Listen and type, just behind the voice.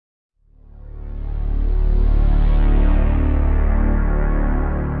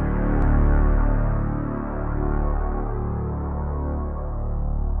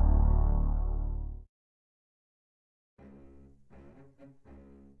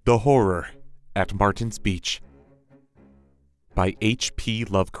The Horror at Martin's Beach by H.P.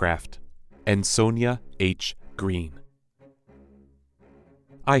 Lovecraft and Sonia Greene.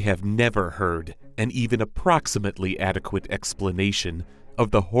 I have never heard an even approximately adequate explanation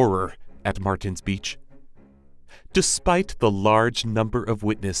of the horror at Martin's Beach. Despite the large number of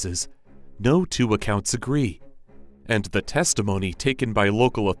witnesses, no two accounts agree, and the testimony taken by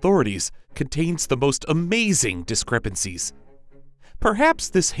local authorities contains the most amazing discrepancies. Perhaps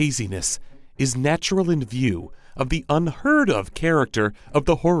this haziness is natural in view of the unheard-of character of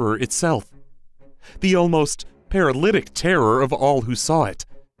the horror itself, the almost paralytic terror of all who saw it,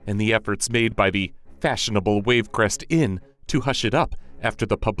 and the efforts made by the fashionable Wavecrest Inn to hush it up after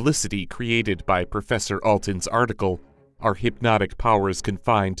the publicity created by Professor Alton's article, "Are Hypnotic Powers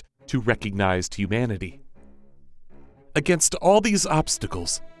Confined to Recognized Humanity?" Against all these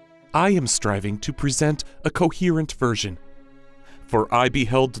obstacles, I am striving to present a coherent version, for I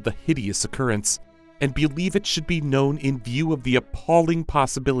beheld the hideous occurrence and believe it should be known in view of the appalling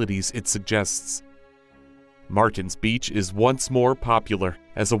possibilities it suggests. Martin's Beach is once more popular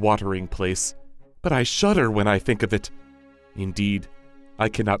as a watering place, but I shudder when I think of it. Indeed, I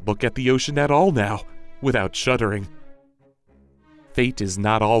cannot look at the ocean at all now without shuddering. Fate is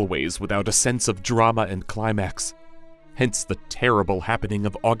not always without a sense of drama and climax, hence the terrible happening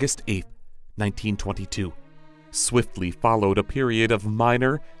of August 8, 1922. Swiftly followed a period of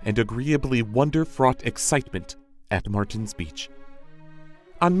minor and agreeably wonder-fraught excitement at Martin's Beach.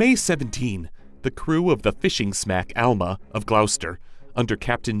 On May 17, the crew of the fishing smack Alma of Gloucester, under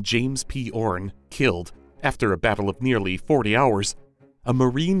Captain James P. Orne, killed, after a battle of nearly 40 hours, a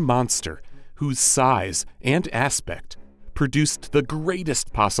marine monster whose size and aspect produced the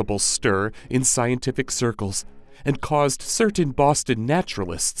greatest possible stir in scientific circles and caused certain Boston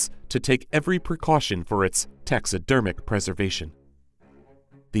naturalists to take every precaution for its taxidermic preservation.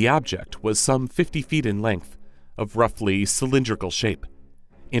 The object was some 50 feet in length, of roughly cylindrical shape,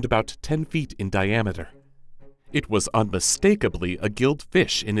 and about 10 feet in diameter. It was unmistakably a gilt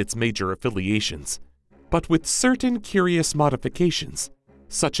fish in its major affiliations, but with certain curious modifications,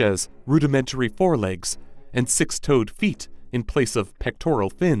 such as rudimentary forelegs and six-toed feet in place of pectoral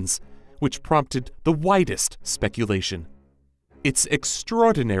fins, which prompted the widest speculation. Its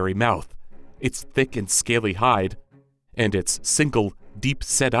extraordinary mouth, its thick and scaly hide, and its single,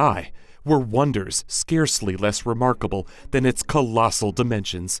 deep-set eye were wonders scarcely less remarkable than its colossal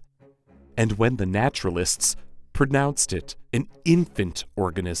dimensions. And when the naturalists pronounced it an infant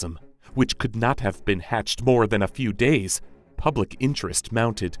organism, which could not have been hatched more than a few days, public interest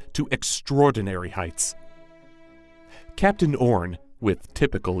mounted to extraordinary heights. Captain Orne, with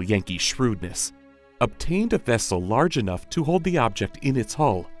typical Yankee shrewdness, obtained a vessel large enough to hold the object in its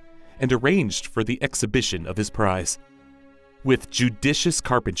hull, and arranged for the exhibition of his prize. With judicious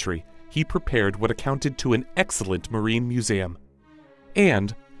carpentry, he prepared what amounted to an excellent marine museum,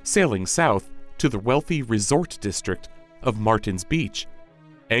 and, sailing south to the wealthy resort district of Martin's Beach,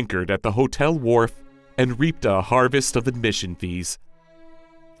 anchored at the hotel wharf and reaped a harvest of admission fees.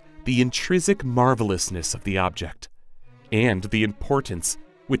 The intrinsic marvelousness of the object, and the importance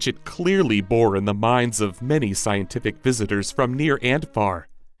which it clearly bore in the minds of many scientific visitors from near and far,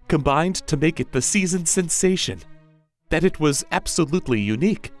 combined to make it the season's sensation. That it was absolutely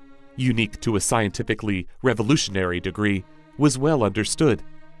unique to a scientifically revolutionary degree, was well understood.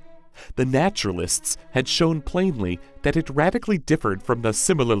 The naturalists had shown plainly that it radically differed from the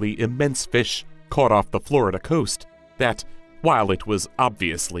similarly immense fish caught off the Florida coast, that, while it was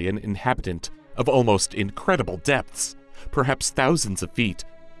obviously an inhabitant of almost incredible depths, perhaps thousands of feet,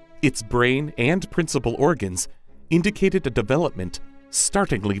 its brain and principal organs indicated a development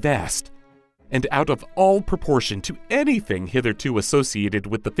startlingly vast, and out of all proportion to anything hitherto associated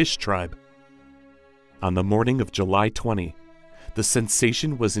with the fish tribe. On the morning of July 20, the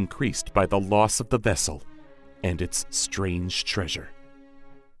sensation was increased by the loss of the vessel and its strange treasure.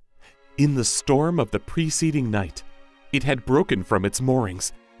 In the storm of the preceding night, it had broken from its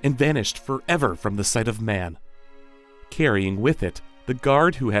moorings and vanished forever from the sight of man, carrying with it the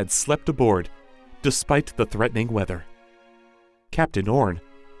guard who had slept aboard, despite the threatening weather. Captain Orne,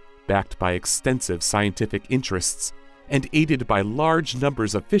 backed by extensive scientific interests and aided by large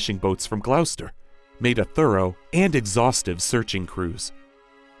numbers of fishing boats from Gloucester, made a thorough and exhaustive searching cruise,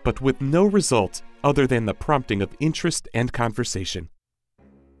 but with no result other than the prompting of interest and conversation.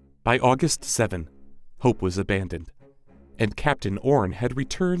 By August 7, hope was abandoned, and Captain Orne had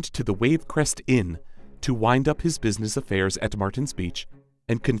returned to the Wavecrest Inn to wind up his business affairs at Martin's Beach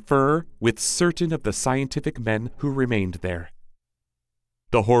and confer with certain of the scientific men who remained there.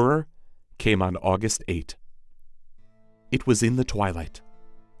 The horror came on August 8. It was in the twilight,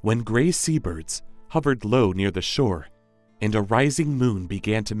 when gray seabirds hovered low near the shore and a rising moon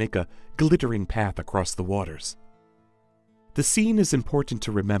began to make a glittering path across the waters. The scene is important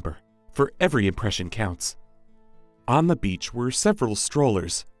to remember, for every impression counts. On the beach were several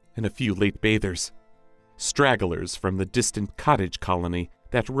strollers and a few late bathers, stragglers from the distant cottage colony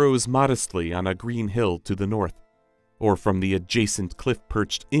that rose modestly on a green hill to the north, or from the adjacent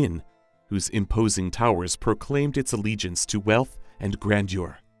cliff-perched inn, whose imposing towers proclaimed its allegiance to wealth and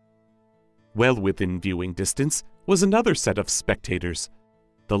grandeur. Well within viewing distance was another set of spectators,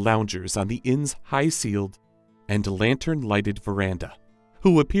 the loungers on the inn's high-ceiled and lantern-lighted veranda,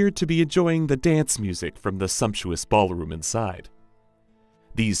 who appeared to be enjoying the dance music from the sumptuous ballroom inside.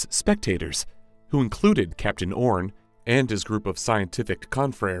 These spectators, who included Captain Orne and his group of scientific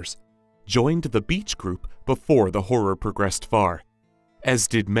confreres, joined the beach group before the horror progressed far, as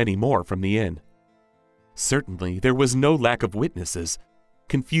did many more from the inn. Certainly there was no lack of witnesses,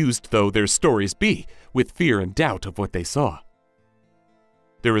 confused though their stories be with fear and doubt of what they saw.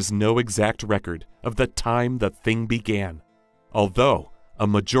 There is no exact record of the time the thing began, although a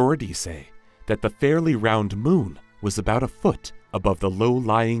majority say that the fairly round moon was about a foot above the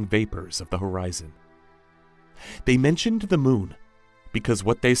low-lying vapors of the horizon. They mentioned the moon because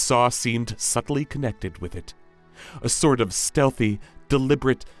what they saw seemed subtly connected with it, a sort of stealthy,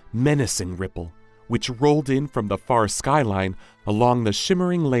 deliberate, menacing ripple which rolled in from the far skyline along the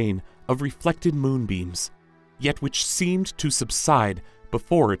shimmering lane of reflected moonbeams, yet which seemed to subside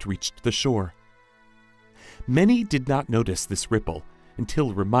before it reached the shore. Many did not notice this ripple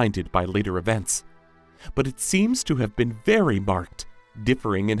until reminded by later events, but it seems to have been very marked,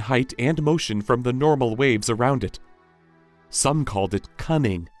 differing in height and motion from the normal waves around it. Some called it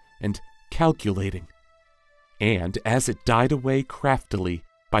cunning and calculating. And as it died away craftily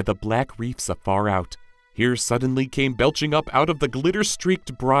by the black reefs afar out, here suddenly came belching up out of the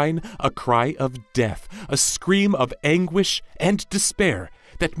glitter-streaked brine a cry of death, a scream of anguish and despair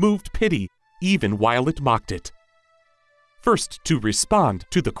that moved pity even while it mocked it. First to respond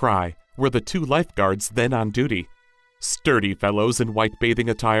to the cry were the two lifeguards then on duty, sturdy fellows in white bathing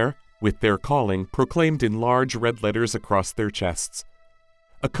attire, with their calling proclaimed in large red letters across their chests.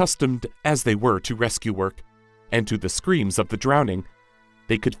 Accustomed as they were to rescue work, and to the screams of the drowning,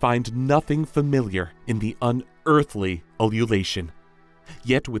 they could find nothing familiar in the unearthly ululation.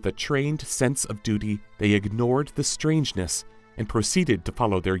 Yet with a trained sense of duty, they ignored the strangeness and proceeded to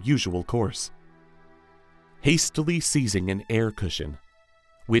follow their usual course. Hastily seizing an air cushion,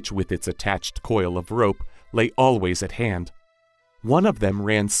 which with its attached coil of rope lay always at hand, one of them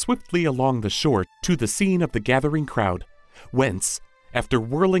ran swiftly along the shore to the scene of the gathering crowd, whence, after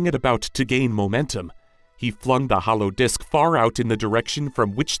whirling it about to gain momentum, he flung the hollow disc far out in the direction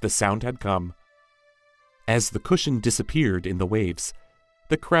from which the sound had come. As the cushion disappeared in the waves,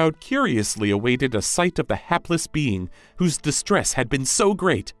 the crowd curiously awaited a sight of the hapless being whose distress had been so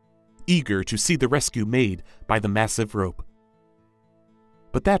great, eager to see the rescue made by the massive rope.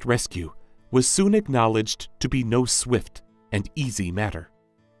 But that rescue was soon acknowledged to be no swift and easy matter.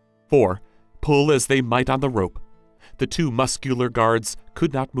 For, pull as they might on the rope, the two muscular guards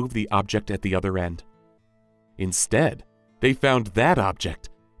could not move the object at the other end. Instead, they found that object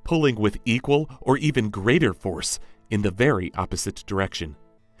pulling with equal or even greater force in the very opposite direction,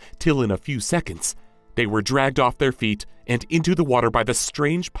 till in a few seconds they were dragged off their feet and into the water by the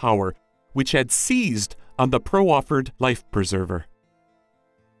strange power which had seized on the proffered life-preserver.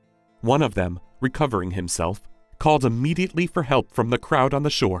 One of them, recovering himself, called immediately for help from the crowd on the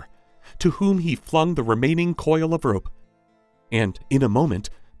shore, to whom he flung the remaining coil of rope, and in a moment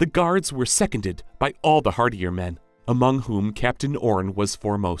the guards were seconded by all the hardier men, among whom Captain Orne was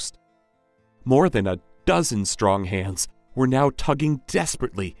foremost. More than a dozen strong hands were now tugging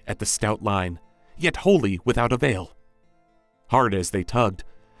desperately at the stout line, yet wholly without avail. Hard as they tugged,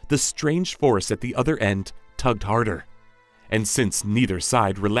 the strange force at the other end tugged harder, and since neither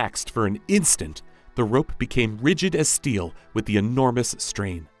side relaxed for an instant, the rope became rigid as steel with the enormous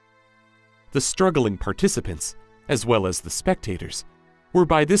strain. The struggling participants, as well as the spectators, were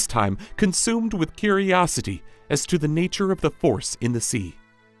by this time consumed with curiosity as to the nature of the force in the sea.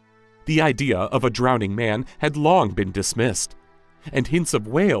 The idea of a drowning man had long been dismissed, and hints of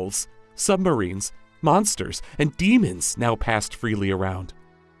whales, submarines, monsters, and demons now passed freely around.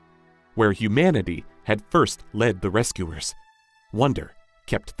 Where humanity had first led the rescuers, wonder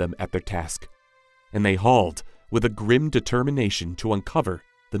kept them at their task, and they hauled with a grim determination to uncover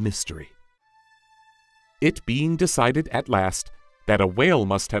the mystery. It being decided at last that a whale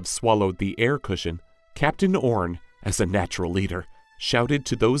must have swallowed the air cushion, Captain Orne, as a natural leader, shouted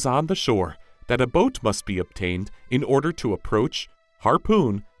to those on the shore that a boat must be obtained in order to approach,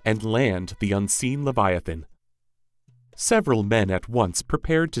 harpoon, and land the unseen Leviathan. Several men at once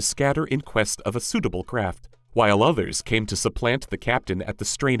prepared to scatter in quest of a suitable craft, while others came to supplant the captain at the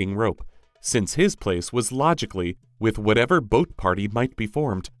straining rope, since his place was logically with whatever boat party might be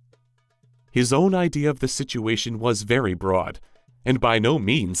formed. His own idea of the situation was very broad, and by no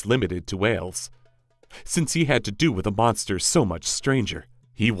means limited to whales. Since he had to do with a monster so much stranger,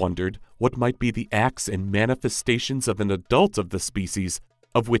 he wondered what might be the acts and manifestations of an adult of the species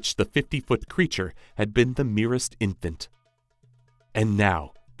of which the 50-foot creature had been the merest infant. And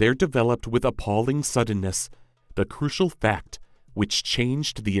now there developed with appalling suddenness the crucial fact which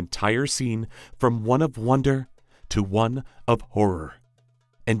changed the entire scene from one of wonder to one of horror,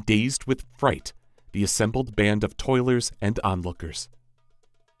 and dazed with fright the assembled band of toilers and onlookers.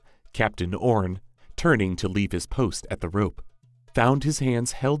 Captain Orne, turning to leave his post at the rope, found his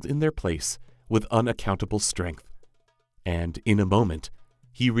hands held in their place with unaccountable strength, and in a moment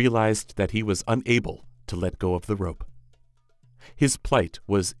he realized that he was unable to let go of the rope. His plight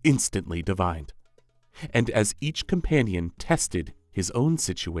was instantly divined, and as each companion tested his own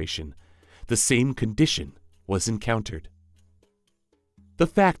situation, the same condition was encountered. The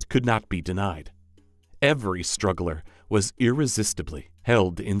fact could not be denied. Every struggler was irresistibly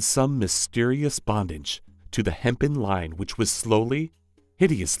held in some mysterious bondage to the hempen line which was slowly,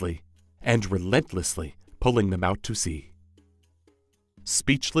 hideously, and relentlessly pulling them out to sea.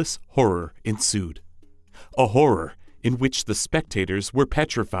 Speechless horror ensued, a horror in which the spectators were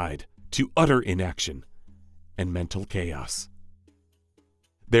petrified to utter inaction and mental chaos.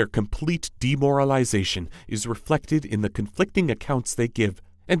 Their complete demoralization is reflected in the conflicting accounts they give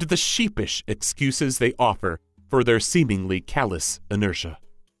and the sheepish excuses they offer for their seemingly callous inertia.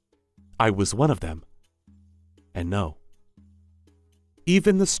 I was one of them. And no.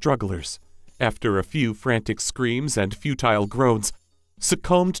 Even the strugglers, after a few frantic screams and futile groans,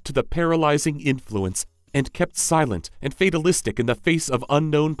 succumbed to the paralyzing influence and kept silent and fatalistic in the face of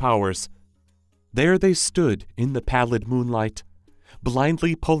unknown powers. There they stood in the pallid moonlight,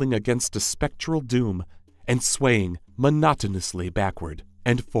 blindly pulling against a spectral doom and swaying monotonously backward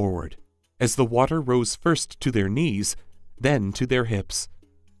and forward as the water rose first to their knees, then to their hips.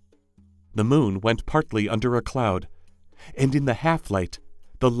 The moon went partly under a cloud, and in the half-light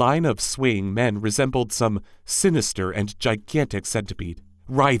the line of swaying men resembled some sinister and gigantic centipede,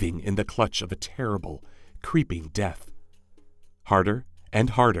 writhing in the clutch of a terrible, creeping death. Harder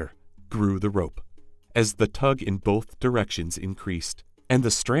and harder grew the rope, as the tug in both directions increased, and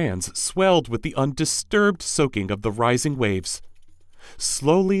the strands swelled with the undisturbed soaking of the rising waves.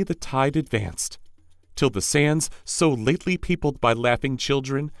 Slowly the tide advanced, till the sands, so lately peopled by laughing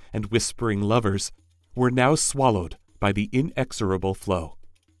children and whispering lovers, were now swallowed by the inexorable flow.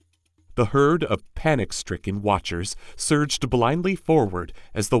 The herd of panic-stricken watchers surged blindly forward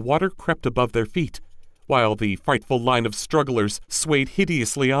as the water crept above their feet, while the frightful line of strugglers swayed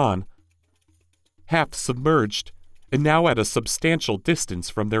hideously on. Half submerged, and now at a substantial distance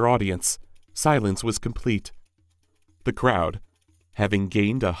from their audience, silence was complete. The crowd, having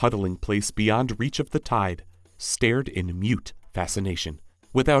gained a huddling place beyond reach of the tide, stared in mute fascination,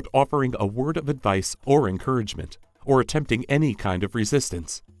 without offering a word of advice or encouragement, or attempting any kind of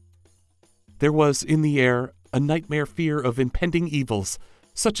resistance. There was in the air a nightmare fear of impending evils,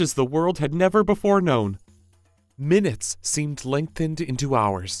 such as the world had never before known. Minutes seemed lengthened into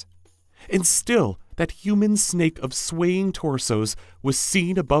hours, and still that human snake of swaying torsos was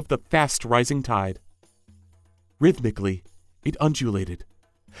seen above the fast-rising tide. Rhythmically, it undulated,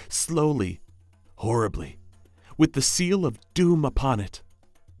 slowly, horribly, with the seal of doom upon it.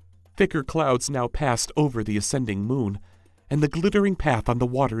 Thicker clouds now passed over the ascending moon, and the glittering path on the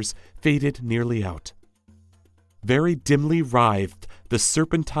waters faded nearly out. Very dimly writhed the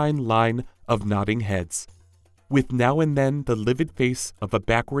serpentine line of nodding heads, with now and then the livid face of a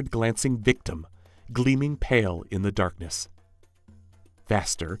backward-glancing victim gleaming pale in the darkness.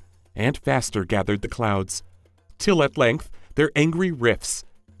 Faster and faster gathered the clouds, till at length their angry rifts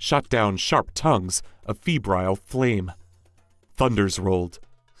shot down sharp tongues of febrile flame. Thunders rolled,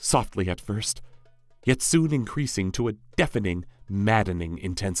 softly at first, yet soon increasing to a deafening, maddening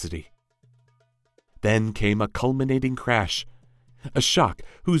intensity. Then came a culminating crash, a shock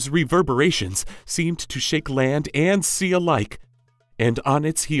whose reverberations seemed to shake land and sea alike, and on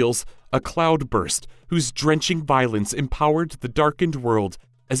its heels a cloudburst whose drenching violence empowered the darkened world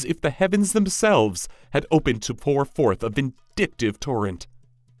as if the heavens themselves had opened to pour forth a vindictive torrent.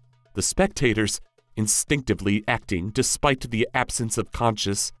 The spectators, instinctively acting despite the absence of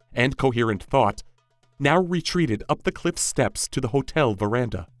conscious and coherent thought, now retreated up the cliff steps to the hotel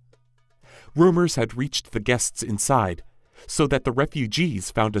veranda. Rumors had reached the guests inside, so that the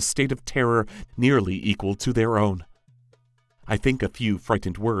refugees found a state of terror nearly equal to their own. I think a few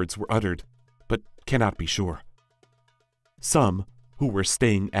frightened words were uttered, but cannot be sure. Some, who were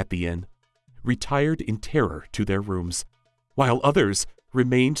staying at the inn, retired in terror to their rooms, while others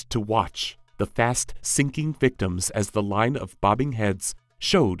remained to watch the fast-sinking victims as the line of bobbing heads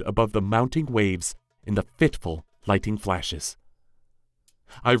showed above the mounting waves in the fitful lighting flashes.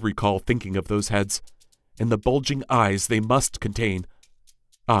 I recall thinking of those heads, and the bulging eyes they must contain,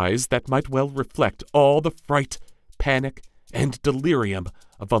 eyes that might well reflect all the fright, panic, and delirium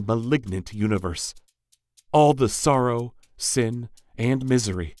of a malignant universe, all the sorrow, sin, and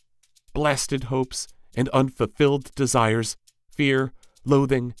misery, blasted hopes and unfulfilled desires, fear,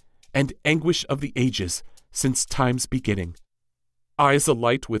 loathing, and anguish of the ages since time's beginning, eyes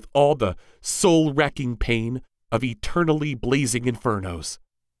alight with all the soul-racking pain of eternally blazing infernos.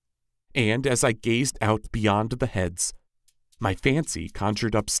 And as I gazed out beyond the heads, my fancy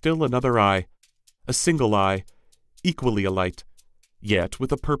conjured up still another eye, a single eye, equally alight, yet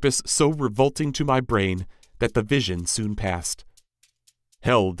with a purpose so revolting to my brain that the vision soon passed.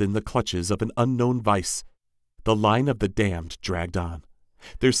 Held in the clutches of an unknown vice, the line of the damned dragged on,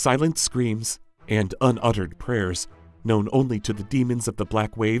 their silent screams and unuttered prayers known only to the demons of the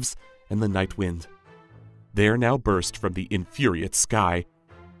black waves and the night wind. There now burst from the infuriate sky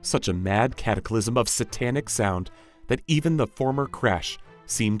such a mad cataclysm of satanic sound that even the former crash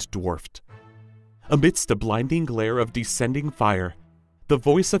seemed dwarfed. Amidst a blinding glare of descending fire, the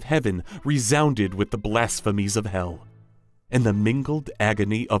voice of heaven resounded with the blasphemies of hell, and the mingled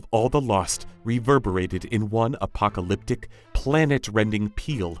agony of all the lost reverberated in one apocalyptic, planet-rending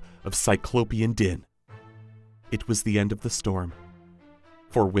peal of cyclopean din. It was the end of the storm,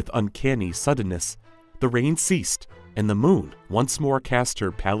 for with uncanny suddenness, the rain ceased, and the moon once more cast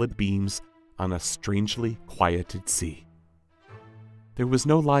her pallid beams on a strangely quieted sea. There was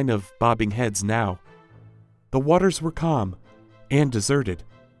no line of bobbing heads now. The waters were calm and deserted,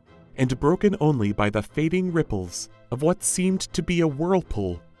 and broken only by the fading ripples of what seemed to be a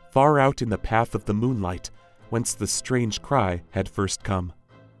whirlpool far out in the path of the moonlight whence the strange cry had first come.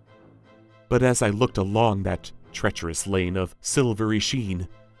 But as I looked along that treacherous lane of silvery sheen,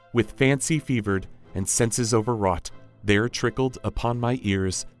 with fancy fevered and senses overwrought, there trickled upon my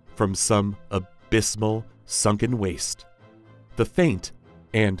ears from some abysmal, sunken waste the faint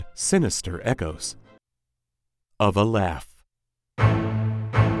and sinister echoes of a laugh.